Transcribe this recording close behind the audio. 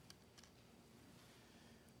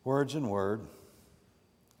Words and word,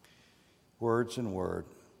 words and word.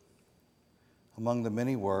 Among the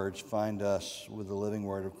many words, find us with the living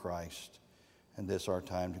word of Christ, and this our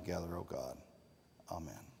time together, O God.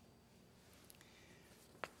 Amen.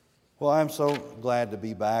 Well, I'm so glad to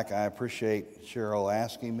be back. I appreciate Cheryl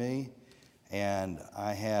asking me, and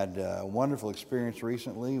I had a wonderful experience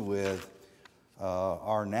recently with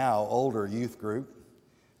our now older youth group.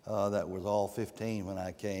 That was all 15 when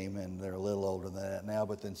I came, and they're a little older than that now,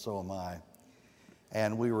 but then so am I.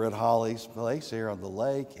 And we were at Holly's place here on the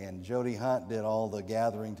lake, and Jody Hunt did all the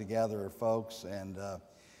gathering together of folks, and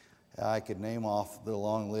I could name off the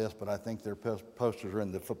long list, but I think their posters are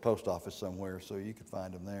in the post office somewhere, so you could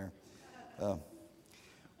find them there.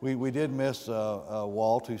 We did miss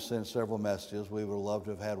Walt, who sent several messages. We would love to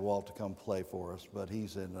have had Walt to come play for us, but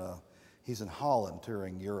he's in Holland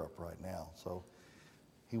touring Europe right now, so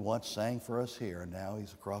he once sang for us here, and now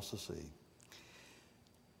he's across the sea.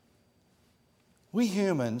 We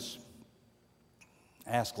humans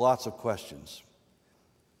ask lots of questions.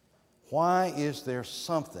 Why is there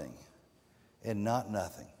something and not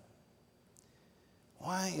nothing?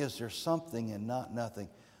 Why is there something and not nothing?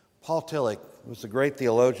 Paul Tillich was a great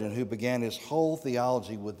theologian who began his whole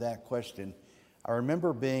theology with that question. I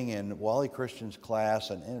remember being in Wally Christian's class,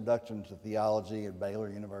 an introduction to theology at Baylor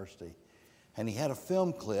University, and he had a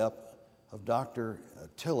film clip of Dr.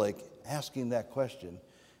 Tillich asking that question.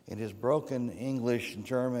 In his broken English and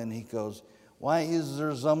German, he goes, "Why is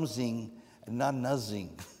there something and not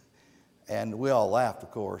nothing?" And we all laughed,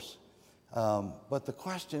 of course. But the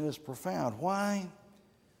question is profound. Why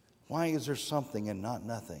is there something and not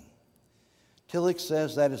nothing? Tillich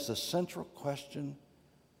says that is the central question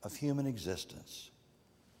of human existence.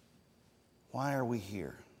 Why are we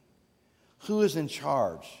here? Who is in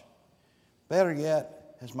charge? Better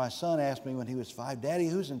yet, as my son asked me when he was 5, "Daddy,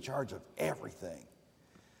 who's in charge of everything?"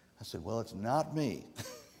 I said, "Well, it's not me."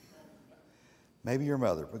 Maybe your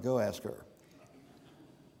mother, but go ask her.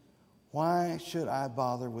 Why should I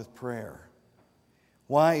bother with prayer?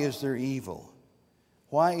 Why is there evil?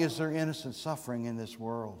 Why is there innocent suffering in this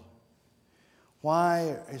world?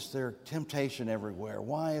 Why is there temptation everywhere?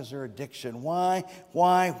 Why is there addiction? Why?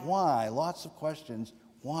 Lots of questions.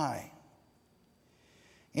 Why?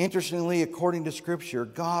 Interestingly, according to Scripture,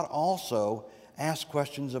 God also asks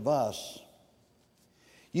questions of us.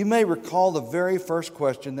 You may recall the very first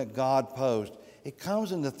question that God posed. It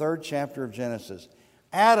comes in the 3rd chapter of Genesis.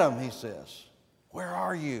 "Adam," he says, "where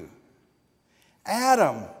are you?"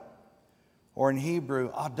 Adam, or in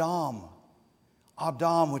Hebrew, Adam.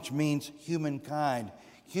 Adam, which means humankind.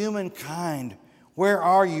 Humankind, where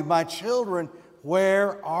are you? My children,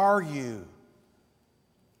 where are you?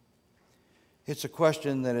 It's a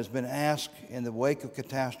question that has been asked in the wake of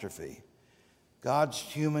catastrophe. God's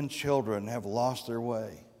human children have lost their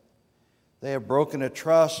way. They have broken a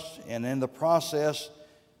trust, and in the process,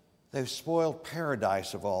 they've spoiled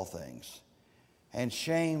paradise of all things. And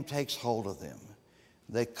shame takes hold of them.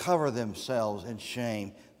 They cover themselves in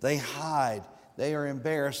shame. They hide. They are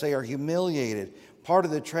embarrassed. They are humiliated. Part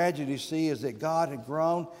of the tragedy, you see, is that God had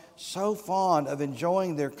grown so fond of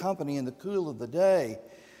enjoying their company in the cool of the day.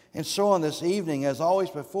 And so on this evening, as always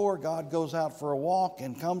before, God goes out for a walk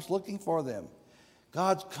and comes looking for them.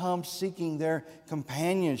 God comes seeking their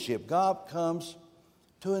companionship. God comes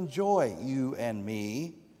to enjoy you and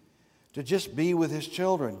me, to just be with His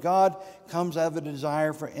children. God comes out of a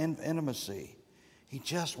desire for intimacy. He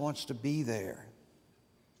just wants to be there.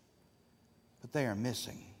 But they are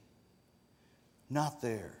missing. Not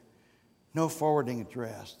there. No forwarding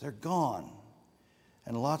address. They're gone.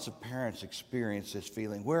 And lots of parents experience this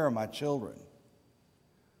feeling. Where are my children?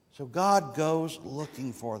 So God goes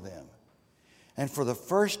looking for them. And for the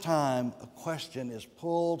first time, a question is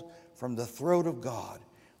pulled from the throat of God.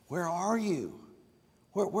 Where are you?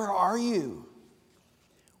 Where are you?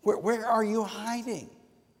 Where are you hiding?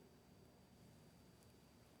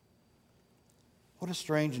 What a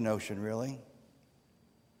strange notion, really.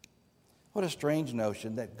 What a strange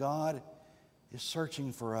notion that God is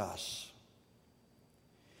searching for us.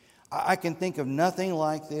 I can think of nothing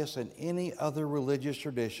like this in any other religious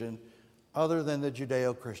tradition other than the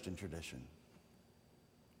Judeo-Christian tradition.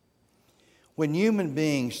 When human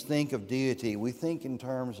beings think of deity, we think in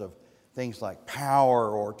terms of things like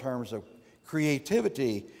power, or terms of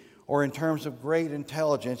creativity, or in terms of great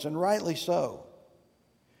intelligence, and rightly so.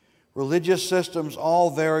 Religious systems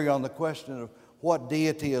all vary on the question of what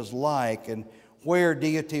deity is like and where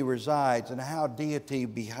deity resides and how deity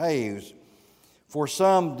behaves. For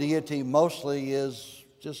some, deity mostly is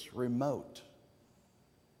just remote.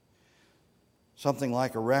 Something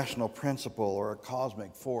like a rational principle or a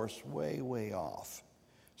cosmic force way, way off.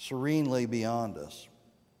 serenely beyond us.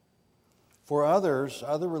 For others,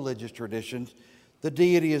 other religious traditions, the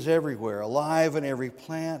deity is everywhere, alive in every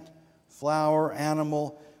plant, flower,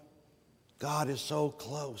 animal. God is so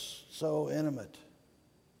close, so intimate.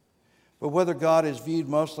 But whether God is viewed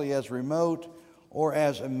mostly as remote or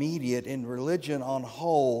as immediate, in religion on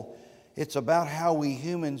whole, it's about how we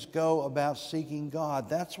humans go about seeking God.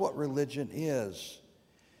 That's what religion is.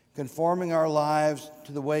 Conforming our lives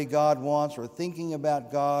to the way God wants or thinking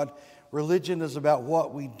about God. Religion is about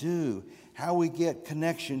what we do, how we get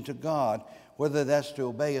connection to God, whether that's to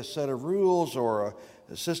obey a set of rules or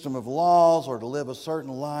a system of laws or to live a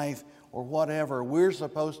certain life or whatever. We're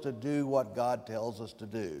supposed to do what God tells us to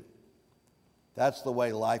do. That's the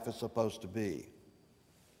way life is supposed to be,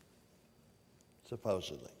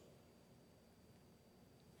 supposedly.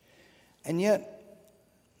 And yet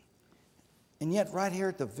right here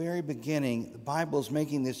at the very beginning, the Bible is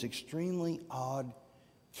making this extremely odd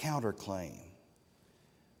counterclaim.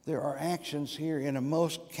 There are actions here in a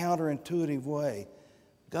most counterintuitive way.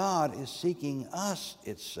 God is seeking us,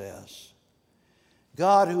 it says.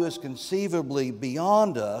 God, who is conceivably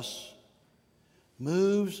beyond us,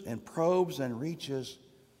 moves and probes and reaches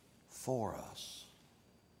for us.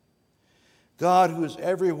 God, who is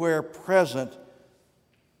everywhere present,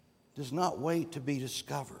 does not wait to be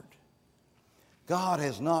discovered. God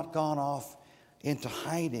has not gone off into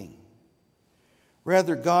hiding.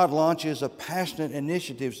 Rather, God launches a passionate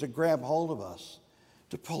initiatives to grab hold of us,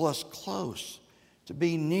 to pull us close, to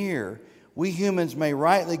be near. We humans may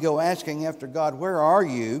rightly go asking after God, where are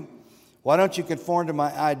you? Why don't you conform to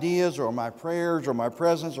my ideas or my prayers or my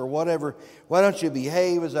presence or whatever? Why don't you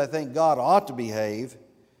behave as I think God ought to behave?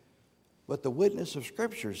 But the witness of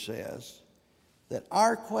Scripture says that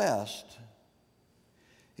our quest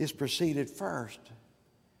is preceded first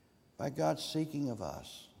by God's seeking of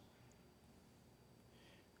us.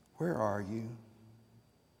 Where are you?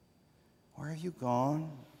 Where have you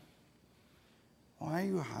gone? Why are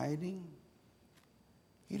you hiding?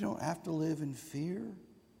 You don't have to live in fear.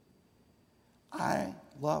 I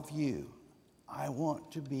love you. I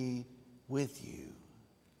want to be with you.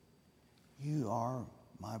 You are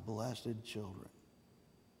my blessed children.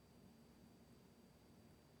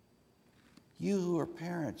 You who are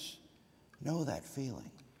parents know that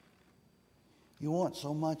feeling. You want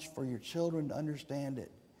so much for your children to understand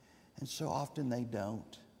it, and so often they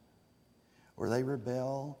don't. Or they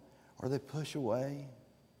rebel, or they push away.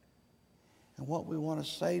 And what we want to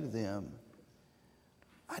say to them,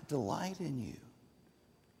 I delight in you.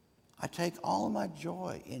 I take all of my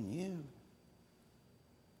joy in you.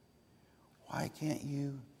 Why can't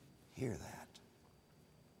you hear that?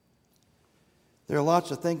 There are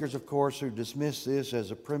lots of thinkers, of course, who dismiss this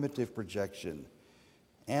as a primitive projection.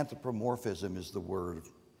 Anthropomorphism is the word,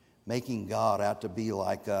 making God out to be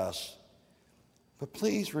like us. But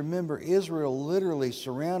please remember, Israel literally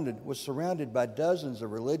was surrounded by dozens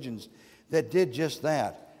of religions that did just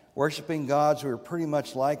that, worshiping gods who were pretty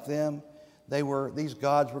much like them. These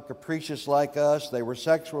gods were capricious like us. They were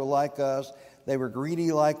sexual like us. They were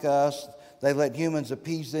greedy like us. They let humans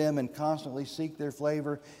appease them and constantly seek their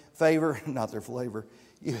favor.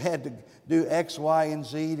 You had to do X, Y, and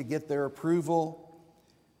Z to get their approval.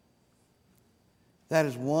 That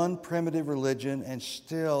is one primitive religion, and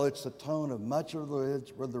still it's the tone of much of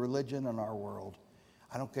the religion in our world.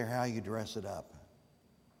 I don't care how you dress it up.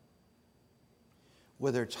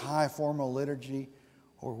 Whether it's high formal liturgy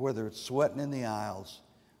or whether it's sweating in the aisles,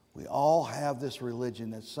 we all have this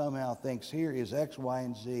religion that somehow thinks here is X, Y,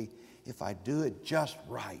 and Z. If I do it just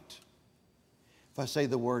right, if I say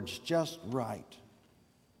the words just right,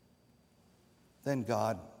 then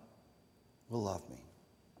God will love me.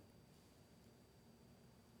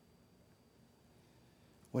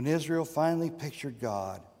 When Israel finally pictured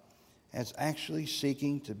God as actually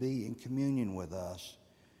seeking to be in communion with us,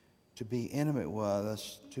 to be intimate with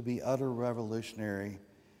us, to be utter revolutionary,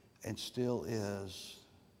 and still is,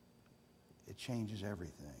 it changes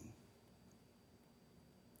everything.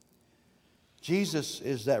 Jesus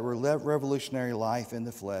is that revolutionary life in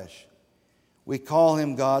the flesh. We call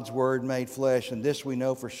him God's Word made flesh, and this we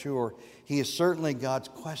know for sure. He is certainly God's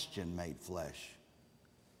question made flesh.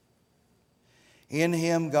 In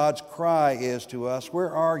him, God's cry is to us,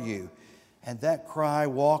 where are you? And that cry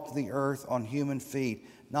walked the earth on human feet,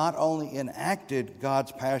 not only enacted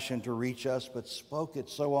God's passion to reach us, but spoke it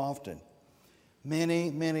so often.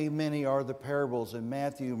 Many, many, many are the parables in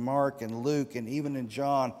Matthew, Mark, and Luke, and even in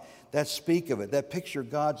John that speak of it, that picture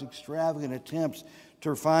God's extravagant attempts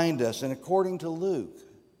to find us. And according to Luke,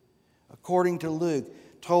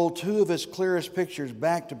 told two of his clearest pictures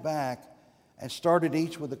back to back and started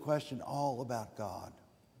each with a question all about God.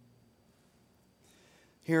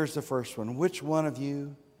 Here's the first one. Which one of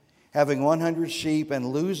you, having 100 sheep and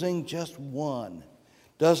losing just one,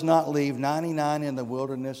 does not leave 99 in the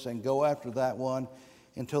wilderness and go after that one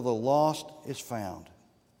until the lost is found?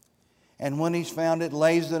 And when he's found it,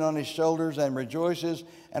 lays it on his shoulders and rejoices,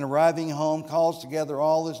 and arriving home, calls together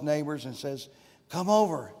all his neighbors and says, "Come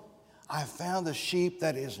over, I found the sheep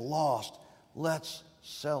that is lost. Let's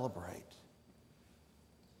celebrate."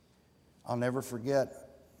 I'll never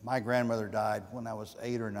forget, my grandmother died when I was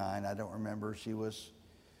 8 or 9. I don't remember. She was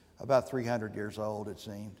about 300 years old, it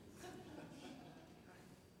seemed.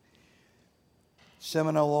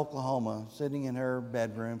 Seminole, Oklahoma, sitting in her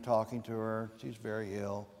bedroom talking to her. She's very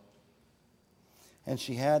ill. And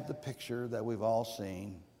she had the picture that we've all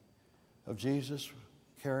seen of Jesus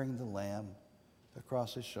carrying the lamb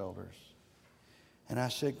across his shoulders. And I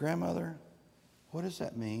said, "Grandmother, what does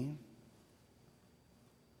that mean?"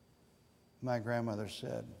 My grandmother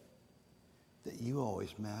said, "That you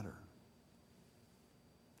always matter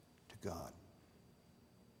to God.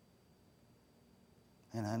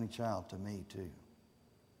 And honey child, to me too."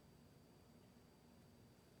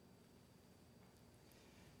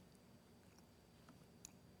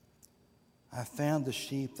 I found the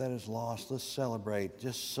sheep that is lost. Let's celebrate.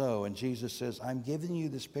 Just so. And Jesus says, I'm giving you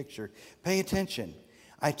this picture. Pay attention.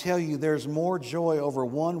 I tell you, there's more joy over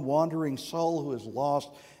one wandering soul who is lost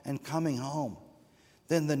and coming home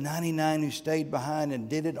than the 99 who stayed behind and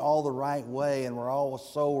did it all the right way and were all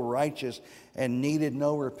so righteous and needed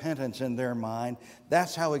no repentance in their mind.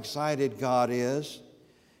 That's how excited God is.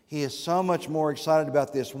 He is so much more excited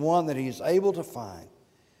about this one that he's able to find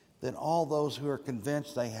than all those who are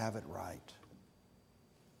convinced they have it right.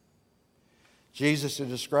 Jesus is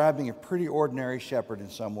describing a pretty ordinary shepherd in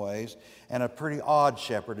some ways and a pretty odd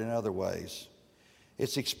shepherd in other ways.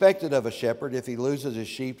 It's expected of a shepherd, if he loses his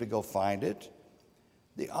sheep, to go find it.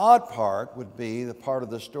 The odd part would be the part of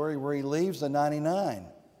the story where he leaves the 99.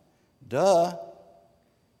 Duh.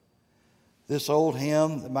 This old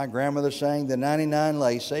hymn that my grandmother sang, "The 99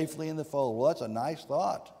 lay safely in the fold." Well, that's a nice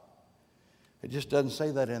thought. It just doesn't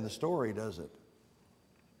say that in the story, does it?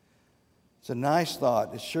 It's a nice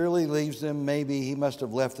thought. It surely leaves them, maybe he must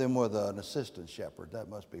have left them with an assistant shepherd. That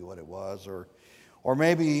must be what it was. Or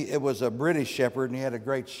maybe it was a British shepherd and he had a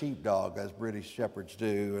great sheepdog, as British shepherds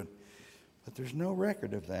do. But there's no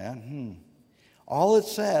record of that. All it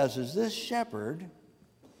says is this shepherd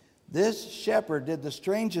did the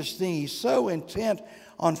strangest thing. He's so intent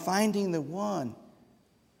on finding the one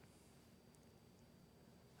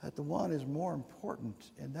that the one is more important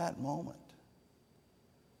in that moment.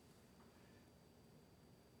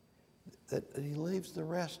 That he leaves the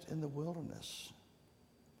rest in the wilderness.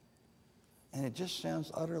 And it just sounds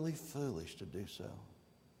utterly foolish to do so.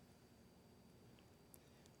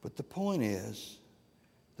 But the point is,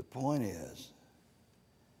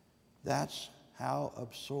 that's how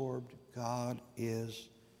absorbed God is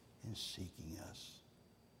in seeking us.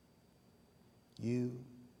 You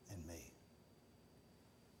and me.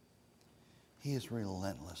 He is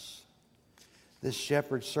relentless. This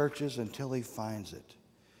shepherd searches until he finds it.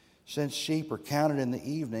 Since sheep are counted in the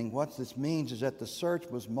evening, what this means is that the search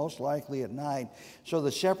was most likely at night. So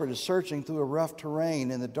the shepherd is searching through a rough terrain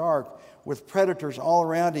in the dark with predators all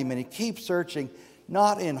around him. And he keeps searching,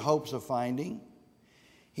 not in hopes of finding.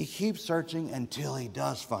 He keeps searching until he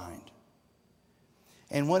does find.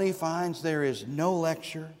 And when he finds, there is no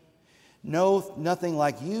lecture, nothing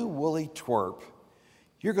like, "You woolly twerp.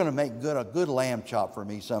 You're going to make a good lamb chop for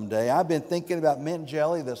me someday. I've been thinking about mint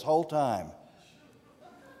jelly this whole time."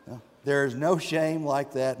 There is no shame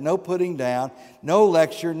like that, no putting down, no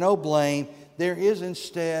lecture, no blame. There is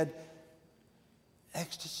instead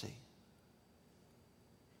ecstasy.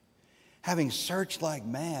 Having searched like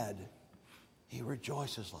mad, he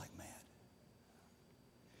rejoices like mad.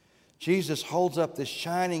 Jesus holds up this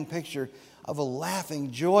shining picture of a laughing,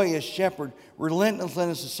 joyous shepherd, relentless in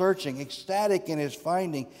his searching, ecstatic in his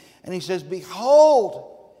finding. And he says, behold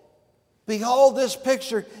this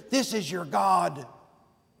picture. This is your God.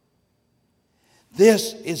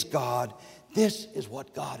 This is God. This is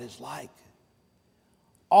what God is like.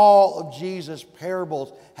 All of Jesus'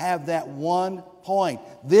 parables have that one point.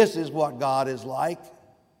 This is what God is like.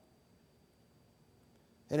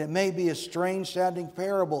 And it may be a strange sounding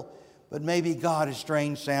parable, but maybe God is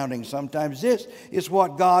strange sounding sometimes. This is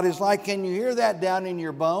what God is like. Can you hear that down in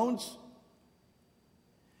your bones?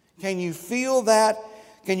 Can you feel that?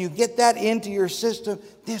 Can you get that into your system?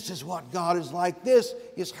 This is what God is like. This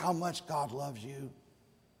is how much God loves you.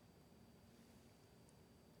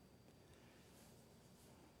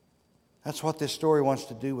 That's what this story wants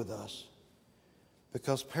to do with us.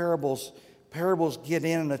 Because parables parables get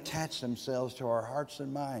in and attach themselves to our hearts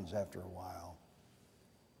and minds after a while.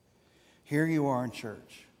 Here you are in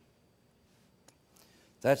church.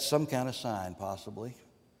 That's some kind of sign, possibly.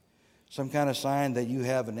 Some kind of sign that you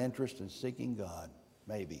have an interest in seeking God,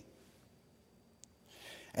 maybe.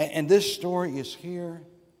 And this story is here.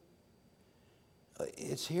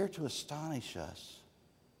 It's here to astonish us,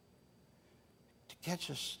 to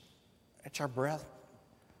catch our breath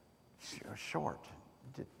short.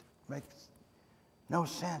 It makes no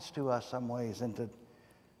sense to us some ways, and to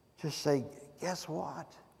just say, guess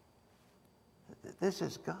what? This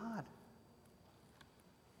is God.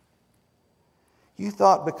 You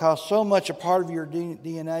thought because so much a part of your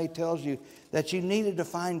DNA tells you that you needed to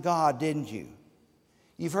find God, didn't you?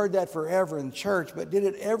 You've heard that forever in church, but did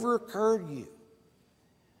it ever occur to you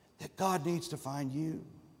that God needs to find you?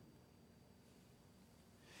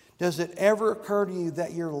 Does it ever occur to you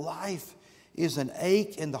that your life is an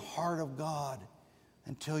ache in the heart of God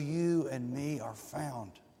until you and me are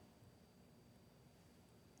found?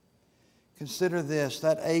 Consider this,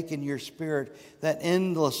 that ache in your spirit, that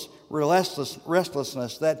endless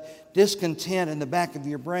restlessness, that discontent in the back of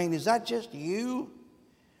your brain. Is that just you?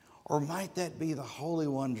 Or might that be the Holy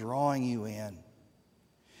One drawing you in?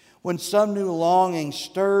 When some new longing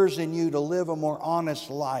stirs in you to live a more honest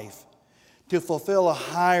life, to fulfill a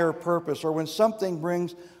higher purpose, or when something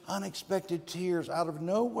brings unexpected tears out of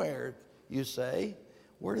nowhere, you say,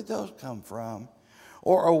 where did those come from?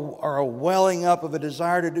 Or a welling up of a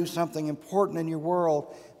desire to do something important in your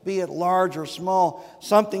world, be it large or small,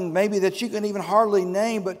 something maybe that you can even hardly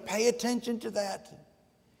name, but pay attention to that.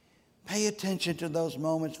 Pay attention to those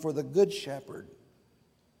moments, for the Good Shepherd.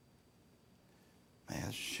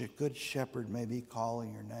 The Good Shepherd may be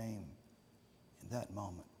calling your name in that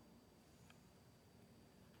moment.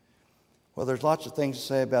 Well, there's lots of things to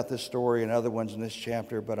say about this story and other ones in this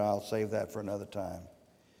chapter, but I'll save that for another time.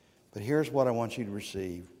 But here's what I want you to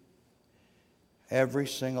receive. Every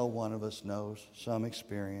single one of us knows some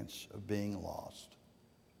experience of being lost.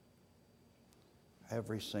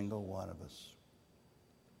 Every single one of us.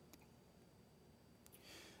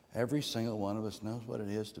 Every single one of us knows what it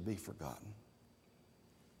is to be forgotten.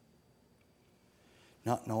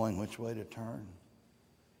 Not knowing which way to turn.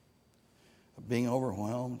 Of being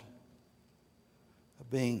overwhelmed. Of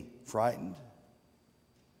being frightened.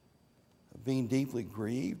 Of being deeply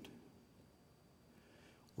grieved.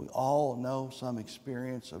 We all know some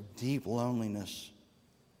experience of deep loneliness,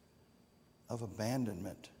 of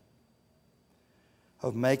abandonment,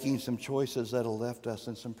 of making some choices that have left us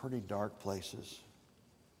in some pretty dark places.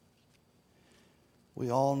 We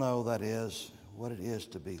all know that is what it is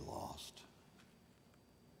to be lost.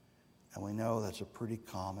 And we know that's a pretty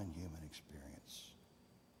common human experience.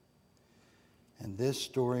 And this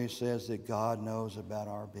story says that God knows about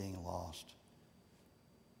our being lost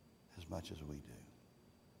as much as we do.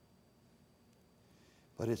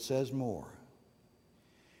 But it says more.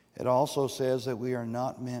 It also says that we are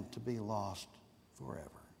not meant to be lost forever.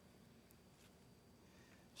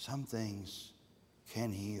 Some things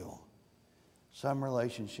can heal. Some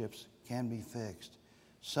relationships can be fixed.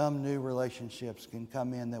 Some new relationships can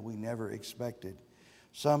come in that we never expected.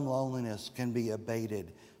 Some loneliness can be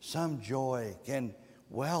abated. Some joy can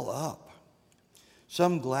well up.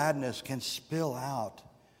 Some gladness can spill out.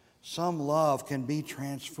 Some love can be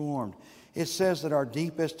transformed. It says that our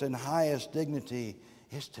deepest and highest dignity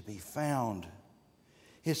is to be found.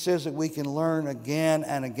 It says that we can learn again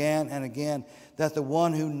and again and again that the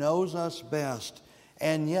one who knows us best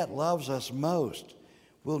and yet loves us most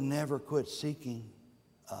will never quit seeking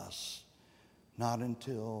us, not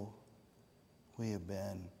until we have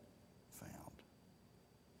been found.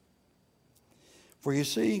 For you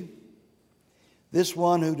see, this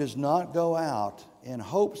one who does not go out in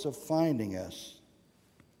hopes of finding us,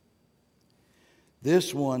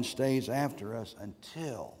 this one stays after us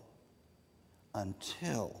until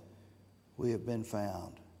we have been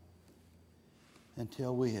found,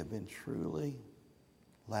 until we have been truly,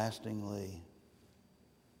 lastingly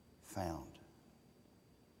found.